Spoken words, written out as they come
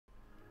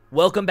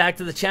Welcome back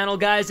to the channel,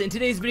 guys. In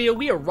today's video,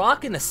 we are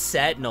rocking a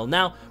Sentinel.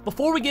 Now,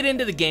 before we get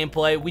into the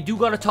gameplay, we do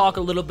got to talk a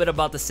little bit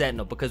about the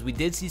Sentinel because we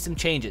did see some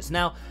changes.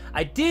 Now,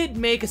 I did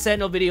make a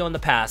Sentinel video in the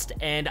past,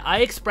 and I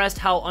expressed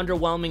how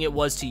underwhelming it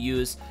was to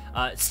use.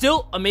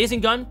 Still,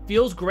 amazing gun,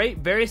 feels great,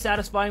 very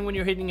satisfying when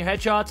you're hitting your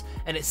headshots,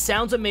 and it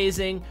sounds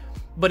amazing,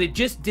 but it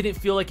just didn't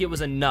feel like it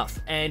was enough.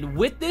 And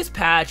with this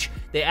patch,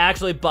 they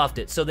actually buffed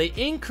it. So they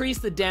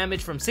increased the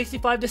damage from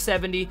 65 to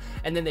 70,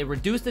 and then they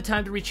reduced the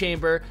time to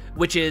rechamber,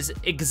 which is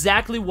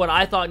exactly what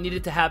I thought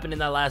needed to happen in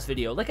that last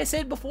video. Like I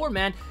said before,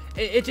 man,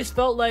 it just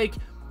felt like,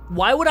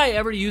 why would I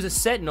ever use a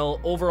Sentinel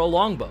over a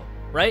longbow?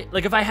 Right?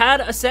 Like if I had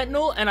a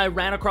Sentinel and I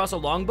ran across a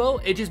longbow,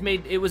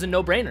 it was a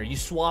no-brainer. You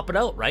swap it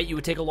out, right? You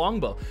would take a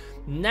longbow.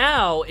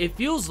 Now it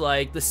feels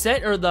like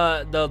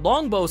the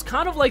longbow is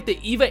kind of like the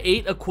EVA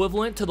 8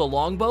 equivalent to the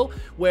longbow,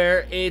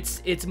 where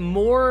it's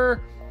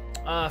more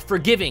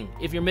forgiving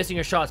if you're missing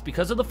your shots.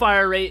 Because of the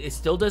fire rate, it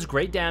still does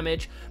great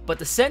damage, but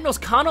the Sentinel's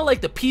kind of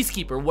like the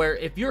Peacekeeper, where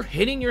if you're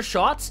hitting your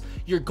shots,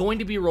 you're going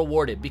to be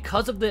rewarded.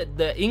 Because of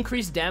the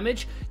increased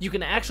damage, you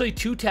can actually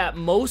two-tap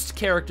most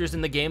characters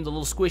in the game, the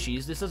little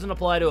squishies. This doesn't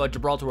apply to a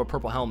Gibraltar or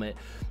Purple Helmet,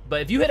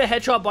 but if you hit a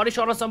headshot, body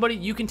shot on somebody,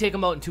 you can take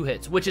them out in 2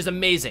 hits, which is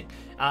amazing.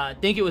 I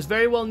think it was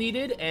very well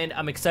needed, and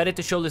I'm excited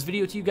to show this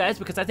video to you guys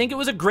because I think it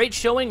was a great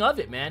showing of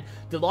it, man.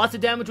 Did lots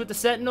of damage with the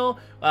Sentinel,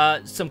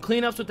 some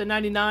cleanups with the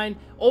 99.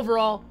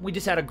 Overall, we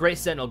just had a great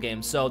Sentinel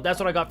game, so that's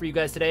what I got for you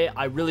guys today.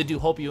 I really do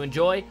hope you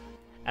enjoy,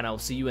 and I will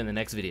see you in the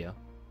next video.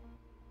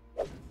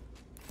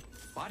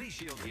 Body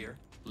shield here,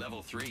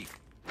 level 3.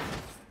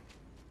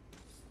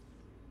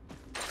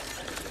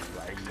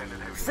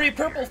 Free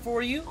purple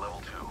for you.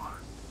 Level 2.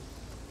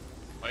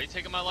 Why are you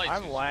taking my lights?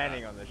 I'm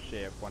landing on the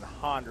ship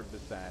 100%.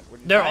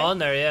 They're on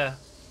there, yeah.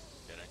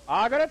 Oh,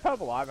 I got a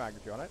purple eye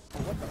magazine on it. Oh,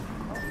 what the?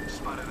 Oh.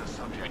 Spotted a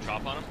subject. Can we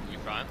drop on him? Can we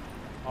try him?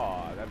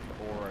 Oh, that's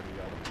already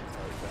done.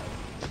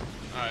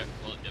 Alright,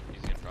 well, yep,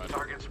 he's getting fried.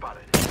 Target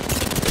spotted.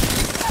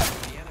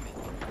 The enemy.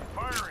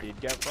 Firing. Did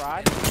get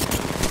fried?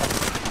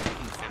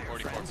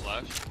 44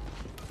 flash.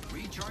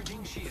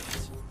 Recharging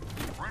shields.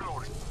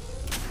 Reloading.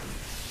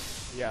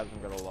 He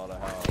hasn't got a lot of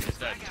health. It's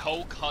that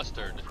Toe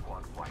Custard.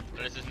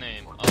 That is his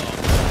name.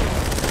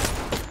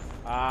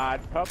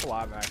 Purple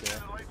eye mag here.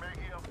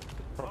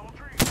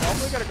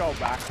 Probably gonna go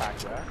backpack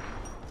there.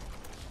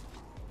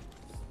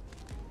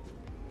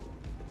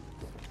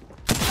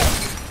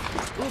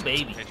 Ooh,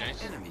 baby. Hey,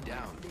 James. Enemy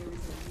down.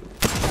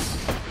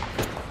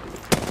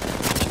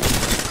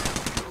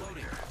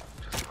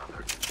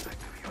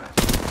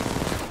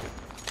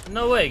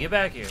 No way, get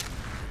back here.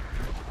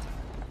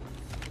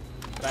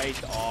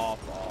 Face off.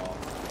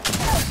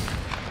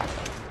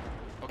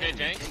 Okay,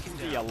 James.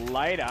 See you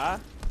later.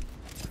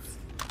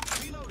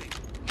 Reloading.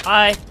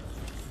 Hi.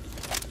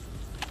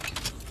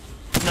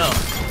 No.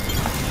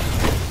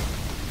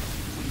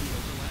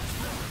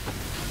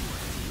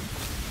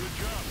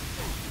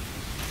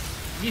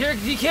 You're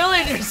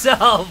killing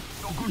yourself.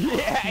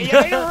 Yeah,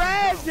 you're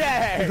red.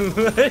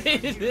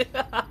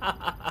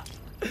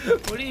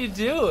 What are you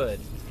doing?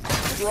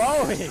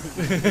 Throwing.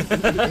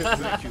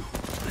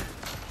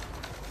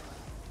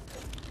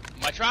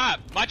 My trap!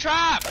 My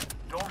trap!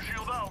 Don't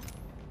shield out.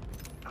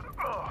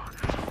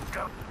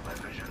 My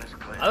vision is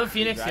clear. I have a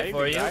Phoenix kit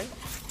for you.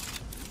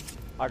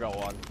 I got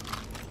one.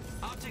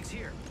 Optics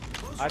here.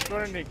 I just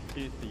want an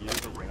excuse to use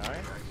it, you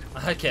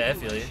know? Okay, I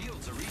feel you.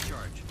 Shields a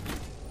recharge.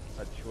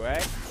 A twig.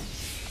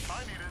 I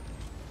need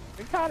it.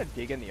 We kind of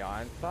dig in the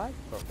iron side.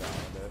 Stop down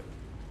with it.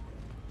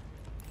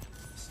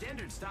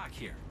 Standard stock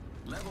here.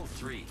 Level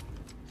 3.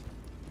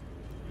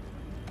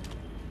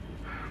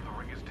 The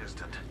ring is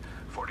distant.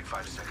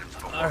 45 seconds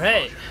before.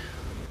 Alright.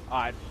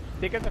 Alright,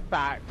 stick at the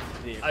fact.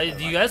 Do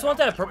you guys want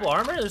that purple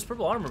armor? There's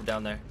purple armor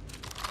down there.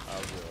 Oh,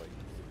 really?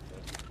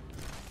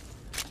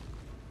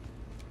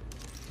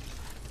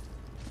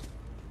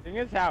 Thing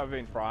is how we've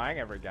been trying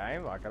every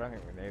game. Like, I don't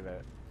think we need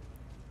it.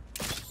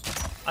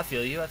 I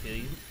feel you, I feel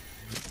you.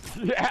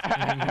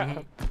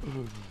 Yeah.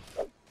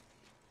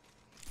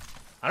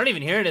 I don't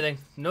even hear anything.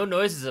 No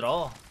noises at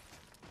all.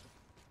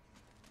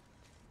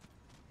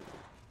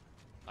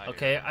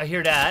 Okay, I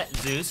hear that.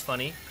 Zeus,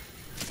 funny.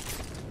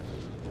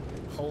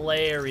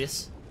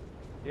 Hilarious.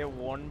 Yeah,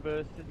 one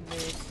bursted me.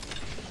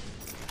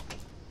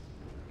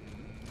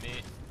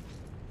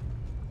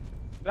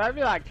 That'd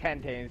be like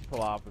 10 teams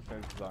pull up as soon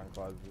as the zone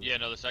closes. Yeah,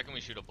 no, the second we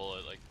shoot a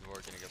bullet, like,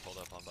 we're gonna get pulled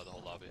up on by the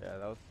whole lobby. Yeah,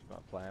 that was my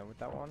plan with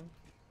that one.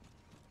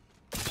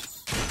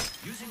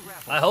 Using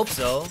I hope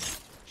so.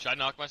 Should I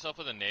knock myself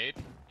with a nade,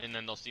 and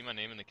then they'll see my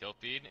name in the kill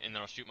feed, and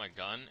then I'll shoot my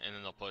gun, and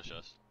then they'll push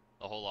us.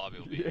 The whole lobby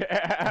will be.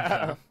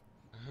 Yeah.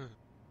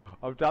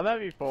 I've done that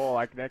before,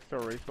 like next to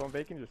a respawn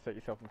beacon, just set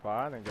yourself on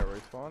fire and then get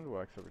respawned.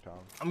 Works every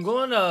time. I'm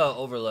going to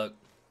Overlook.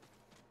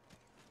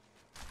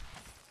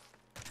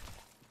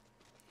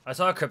 I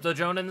saw a crypto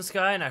drone in the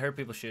sky and I heard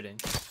people shooting.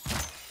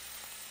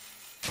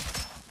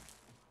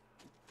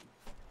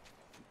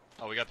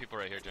 Oh, we got people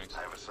right here, Jinx.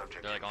 I have a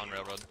subject. They're like on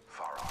railroad.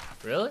 Far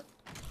off. Really?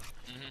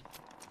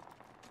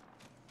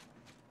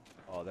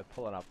 Oh, they're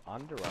pulling up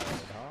under railroad,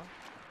 huh?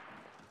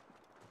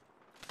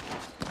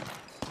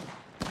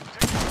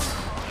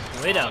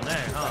 Way down there,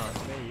 huh?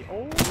 Me.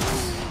 Oh.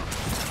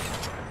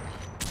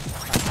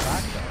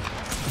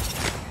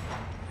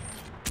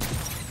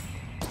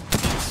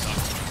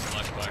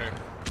 Left fire.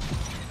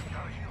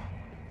 Gotta heal.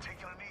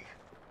 Taking a knee.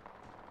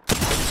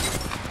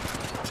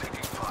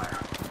 Taking fire.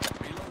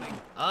 Reloading.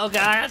 Oh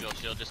god.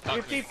 Shield, just cock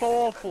me.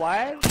 54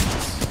 flash?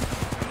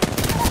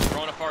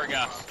 Throwing a fire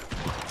gas.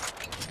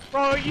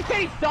 Bro, you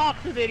said he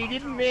sucks with it, he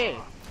didn't miss.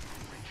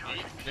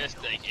 He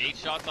missed like 8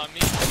 shots on me.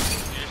 You're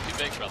just too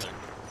big, brother.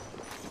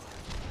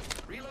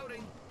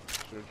 Reloading.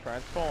 Should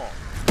transform.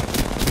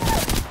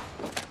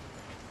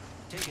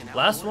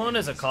 Last one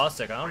is a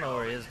caustic. I don't know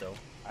where he is though.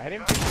 I hit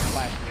him 50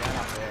 flash again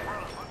up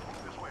there.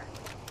 This way.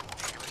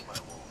 Healing my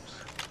wounds.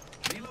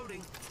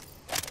 Reloading.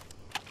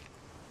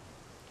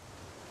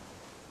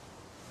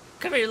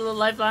 Come here, little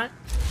lifeline.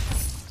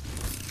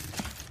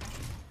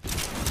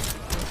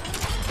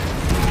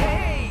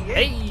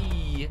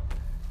 Hey!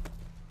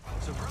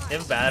 You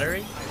have a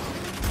battery?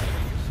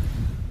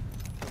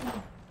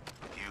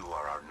 You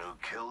are our new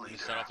kill He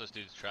leader. set off this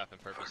dude's trap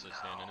and purposely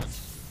standing in it.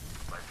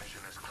 My vision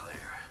is clear.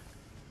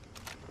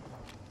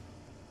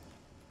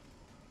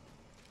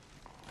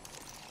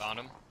 Found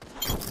him.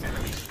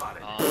 Enemy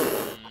spotted.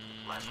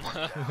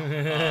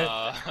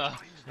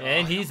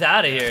 And he's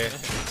out of here.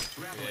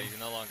 Yeah, he's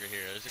no longer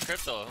here. There's a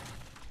crypto.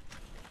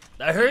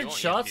 I You heard won't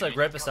shots EMP like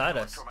me. right beside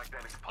us.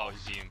 Electromagnetic Oh, pulse.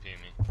 he's EMP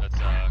me. That's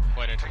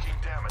quite interesting.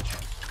 Taking damage.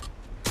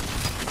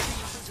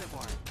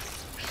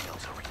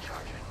 Shields are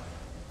recharging.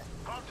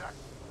 Contact.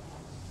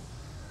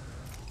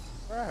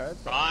 Where I heard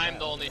something. I'm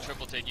the only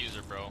triple take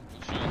user, bro.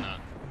 Who's shooting that?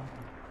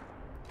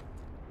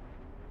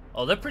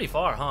 Oh, they're pretty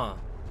far, huh?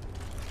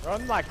 We're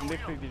on like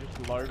literally just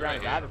low ground Right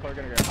of that, here. they're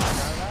probably gonna go high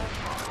ground of that.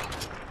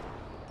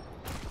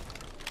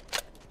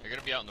 You're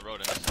gonna be out in the road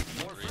in a second.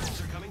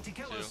 3,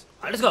 2.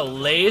 I just got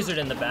lasered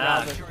in the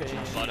back.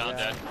 Bloodhound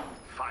dead.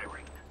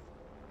 Firing.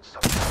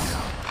 Something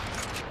down.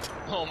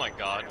 Oh my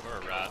god, we're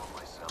a rat.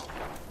 Myself.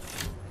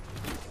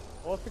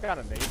 Also got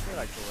underneath me,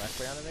 like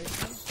directly underneath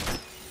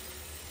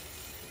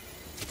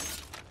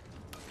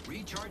me.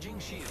 Recharging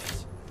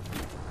shields.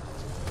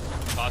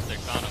 Caustic,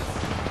 found him.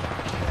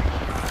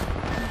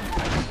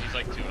 He's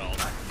like 2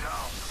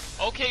 health.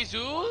 Okay,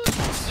 Zeus!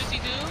 Zuzi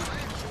dude!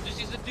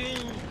 Zuzi's a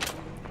dude!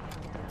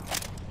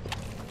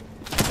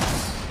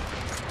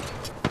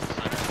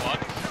 Sniper squad.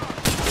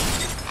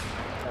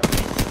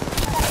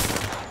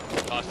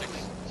 Caustic,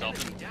 self.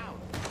 Down.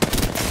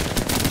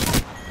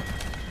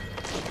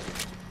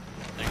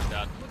 Thanks,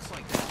 Dad. Looks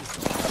like that is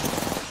the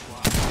last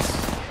squad.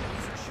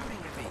 Enemies are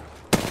shooting at me.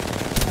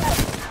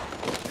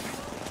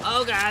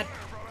 Oh god.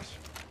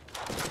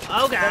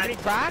 Oh god. Somebody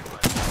crack?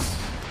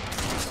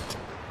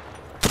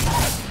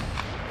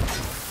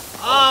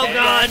 Oh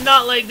god,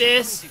 not like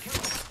this.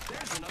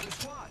 There's another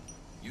squad.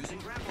 Using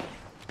grapple.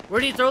 Where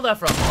did he throw that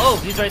from? Oh,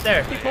 he's right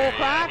there. 54 Yeah,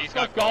 crack? he's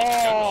got Let's gold, he's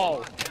got go!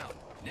 gold.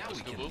 Now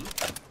Let's we go, can boop.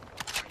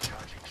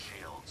 Recharging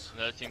shields.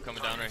 Another team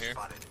coming down right here.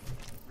 Spotted.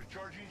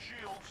 Recharging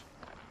shields.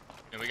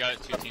 And we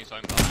got 2 teams, so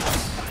I'm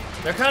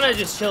fine. They're kind of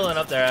just chilling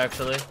up there,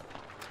 actually.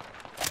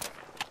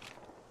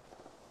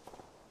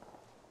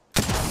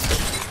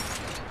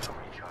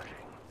 Recharging.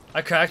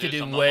 I cracked a There's dude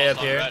some way up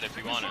almost on here. red if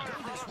you want it.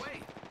 this way.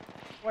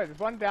 Wait, there's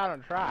one down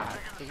on track.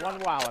 There's one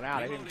wilding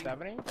out. I hit him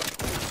 70.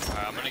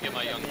 Alright, I'm gonna get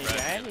my young And red.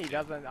 again, he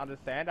doesn't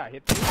understand. I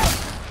hit these.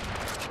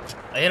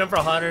 I hit him for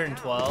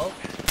 112.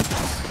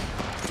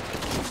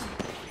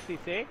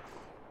 66.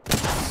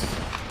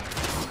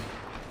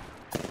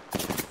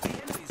 The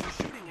enemies are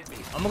shooting at me.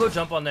 I'm gonna go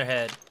jump on their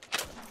head.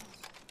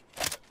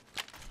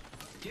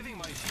 Giving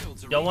my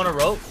shields a Y'all want a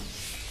recharge. rope?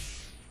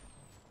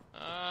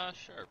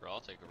 Sure, bro, I'll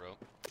take a rope.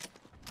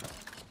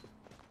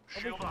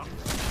 Shield up.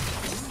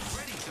 Who's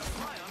ready to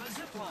fly on a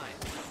zip line?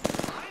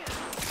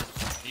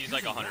 He's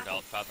like 100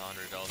 health, past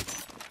 100 health.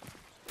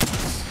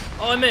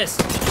 Oh, I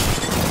missed.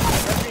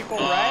 74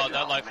 Oh, red.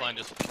 that lifeline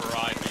just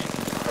fried me.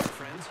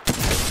 Friends.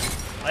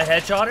 I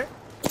headshot her.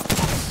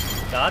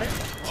 Got it.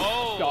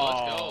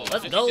 Oh,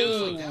 Let's let's go.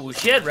 go.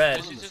 She had red.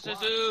 Great.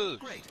 The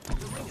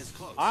ring is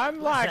close. I'm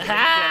like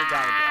down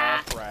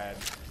off red.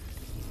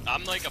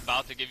 I'm like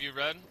about to give you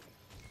red.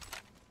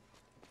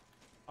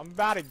 I'm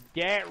about to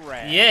get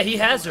red. Yeah, he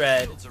has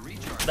red. Shields are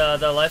recharged.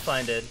 The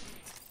lifeline did.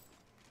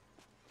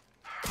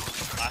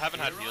 I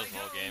haven't had heals the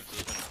whole game, so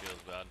this one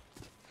feels bad.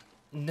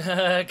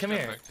 Come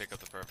Just here. Pick up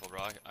the purple, bro.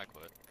 I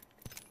quit.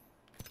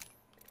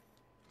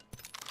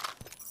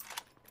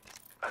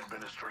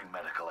 Administering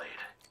medical aid.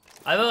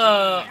 I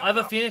have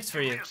a phoenix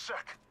for you. Give me a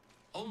sec.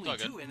 Only all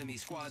good. 2 enemy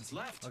squads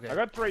left. Okay. I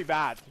got 3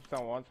 bats if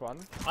someone wants one.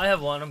 I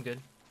have one. I'm good.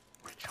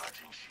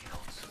 Recharging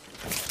shields.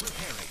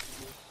 Repairing.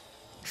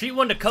 Treat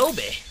one to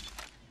Kobe.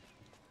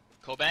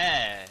 Kobe.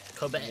 Need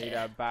Kobe.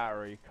 a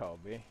battery,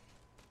 Kobe.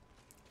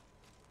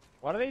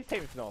 One of these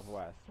teams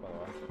northwest, by the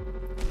way.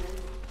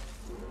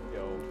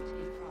 Yo.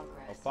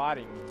 Oh,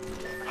 fighting.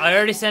 I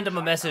already sent him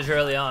a message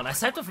early on. I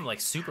sniped him from like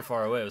super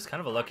far away. It was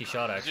kind of a lucky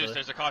shot, actually.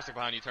 There's a caustic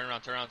behind you. Turn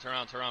around, turn around, turn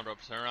around, turn around, bro.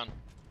 Turn around.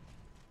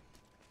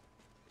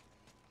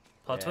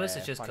 Plot twist,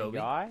 it's just funny Kobe.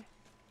 Guy.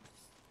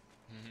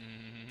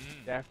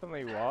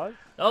 Definitely was.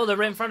 Oh, they're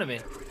right in front of me.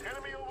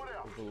 Enemy over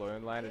there.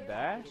 balloon landed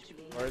there?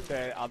 Or is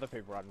there other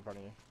people right in front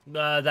of you?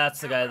 That's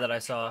the guy that I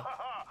saw.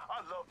 I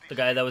love The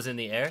guy that was in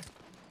the air.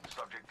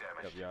 subject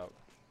damage. Yep.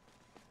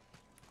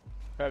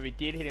 But we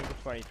did hit him for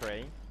 23.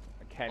 I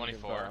can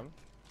 24. confirm.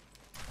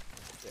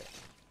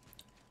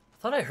 I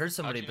thought I heard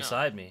somebody How'd you know?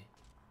 beside me.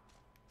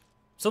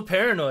 So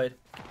paranoid.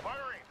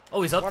 Firing.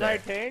 Oh, he's up there.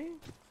 118?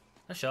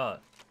 A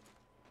shot.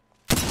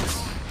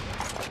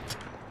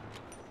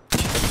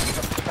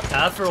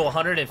 Path for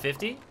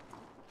 150?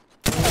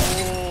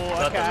 Oh,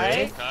 Got the okay.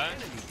 raid. Okay.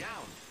 Enemy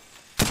down.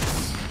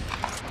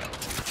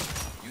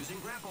 Using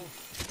grapple.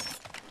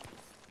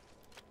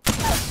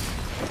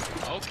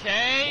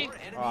 Okay. More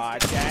enemies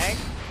Alright, down. gang.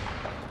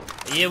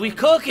 Yeah, we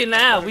cooking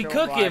now. We Don't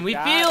cooking. like We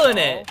that, feeling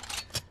bro. it.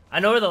 I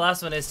know where the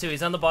last one is too.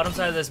 He's on the bottom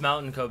side of this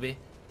mountain, Kobe.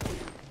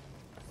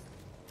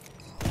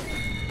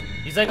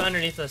 He's like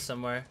underneath us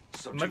somewhere.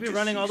 He might be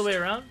running all the way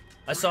around.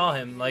 I saw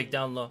him like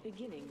down low.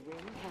 Beginning ring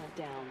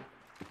countdown.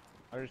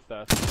 I'm just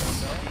thirsty.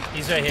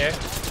 He's right here.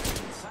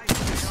 Inside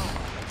the zone.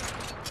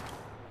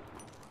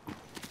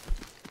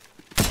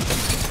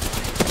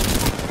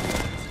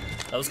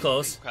 That was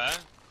close. Okay.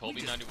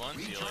 Colby 91.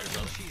 See you later, Recharging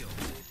brother.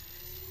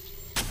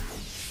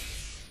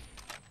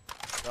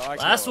 shield.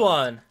 Last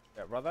one.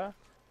 Yeah, brother.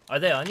 Are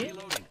they on you?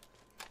 Reloading.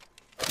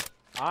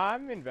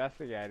 I'm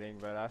investigating,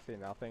 but I see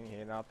nothing,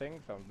 hear nothing,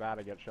 so I'm about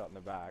to get shot in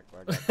the back.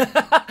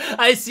 Like,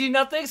 I see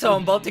nothing, so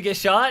I'm about to get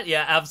shot?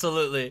 Yeah,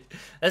 absolutely.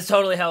 That's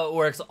totally how it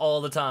works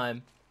all the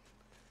time.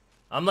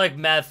 I'm like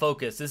mad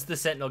focused. This is the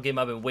Sentinel game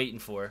I've been waiting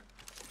for.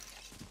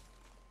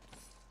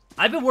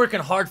 I've been working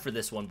hard for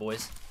this one,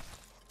 boys.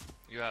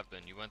 You have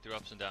been. You went through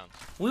ups and downs.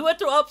 We went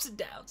through ups and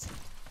downs.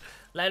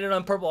 Landed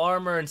on purple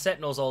armor and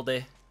Sentinels all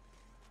day.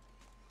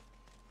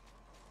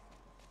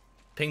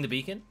 Ping the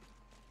beacon?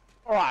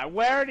 Alright,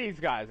 where are these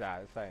guys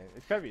at?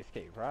 It's gotta be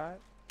escape, right?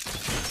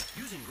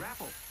 Using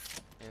grapple.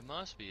 It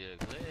must be a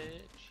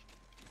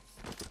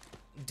glitch.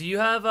 Do you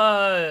have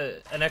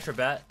an extra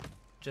bat?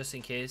 Just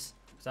in case?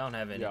 Because I don't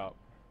have any. Yup.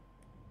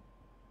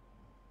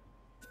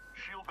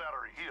 Shield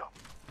battery here.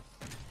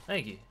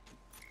 Thank you.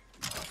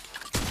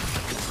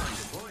 Sign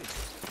deployed.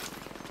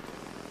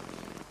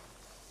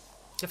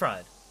 Get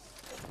fried.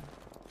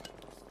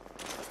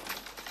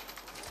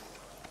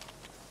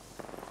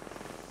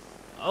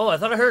 Oh, I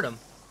thought I heard him.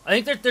 I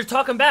think they're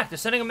talking back. They're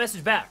sending a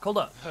message back. Hold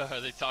up.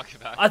 Are they talking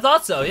about? I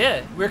thought so,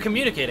 yeah. We're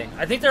communicating.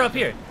 I think they're up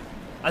here.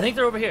 I think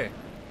they're over here.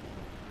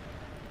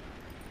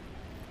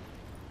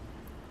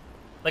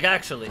 Like,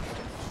 actually.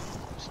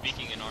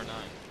 Speaking in R9.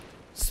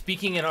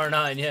 Speaking in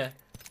R9, yeah.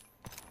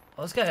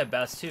 Oh, this guy had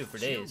bats too for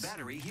Shield days.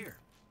 battery here.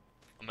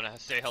 I'm gonna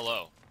say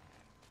hello.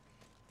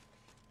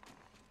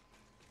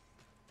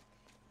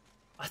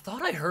 I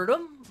thought I heard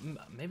him.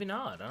 Maybe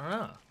not. I don't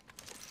know.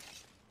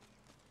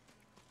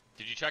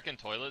 Did you check in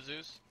toilet,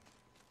 Zeus?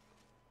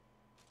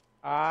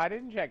 I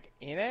didn't check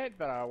in it,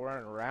 but I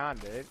weren't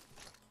around it.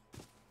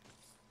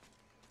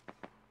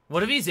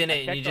 What if he's in I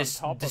it and he checked on just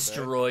top of it.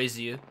 destroys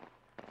you?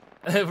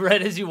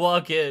 Right as you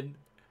walk in.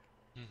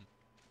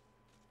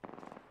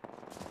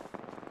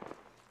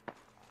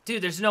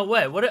 Dude, there's no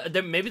way. What?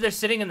 Maybe they're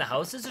sitting in the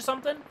houses or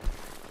something?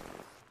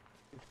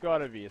 It's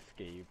gotta be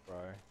escape, bro.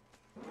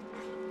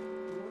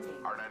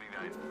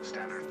 R99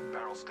 standard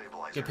barrel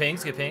stabilizer. Good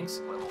pings, good pings.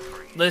 Level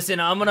 3. Listen,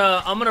 I'm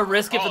gonna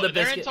risk it for the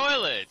they're biscuit. in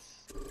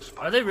toilets.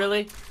 Are they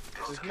really?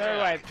 There's no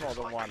way it's more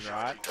than one,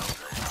 right?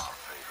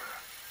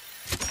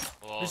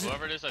 Well, This is-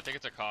 whoever it is, I think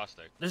it's a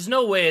caustic. There's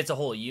no way it's a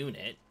whole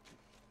unit.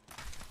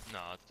 No,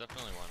 it's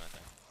definitely one, I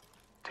think.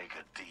 Take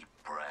a deep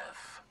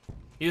breath.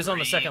 He was on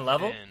the second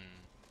level? In.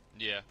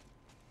 Yeah.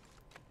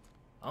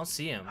 I don't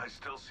see him. I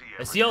still see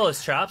I see all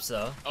his traps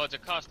though. Oh, it's a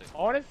caustic. I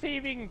wanna see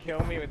if he can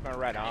kill me with my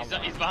red He's,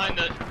 armor. he's behind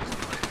the...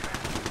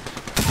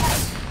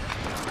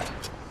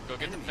 Go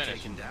get the Enemy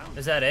finish. taken down.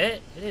 Is that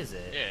it? It is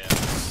it. Yeah.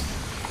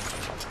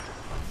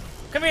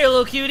 Come here,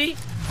 little cutie.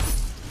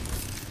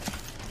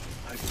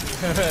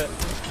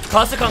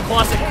 Caustic on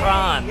classic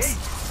crimes.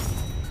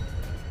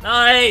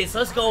 Nice.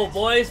 Let's go,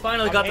 boys.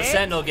 Finally got the in.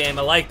 Sentinel game.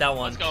 I like that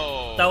one. Let's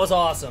go. That was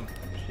awesome.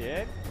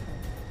 Shit.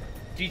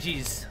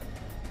 GG's.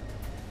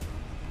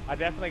 I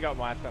definitely got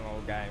my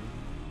Sentinel game.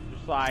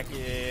 Just like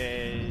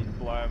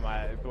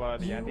blow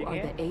the You ending are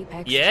here. the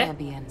Apex Yeah?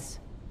 champions.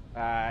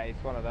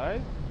 It's one of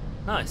those.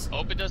 Nice.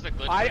 Hope it does the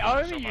glitch. I where it doesn't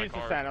only show my used the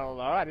card. Sentinel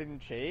though. I didn't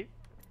cheat.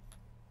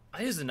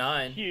 I used the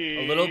 9 a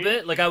Cute. little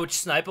bit. Like I would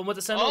snipe him with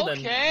the Sentinel, then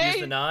Okay. use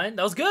the 9.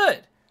 That was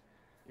good.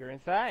 You're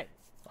insane.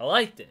 I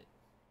liked it.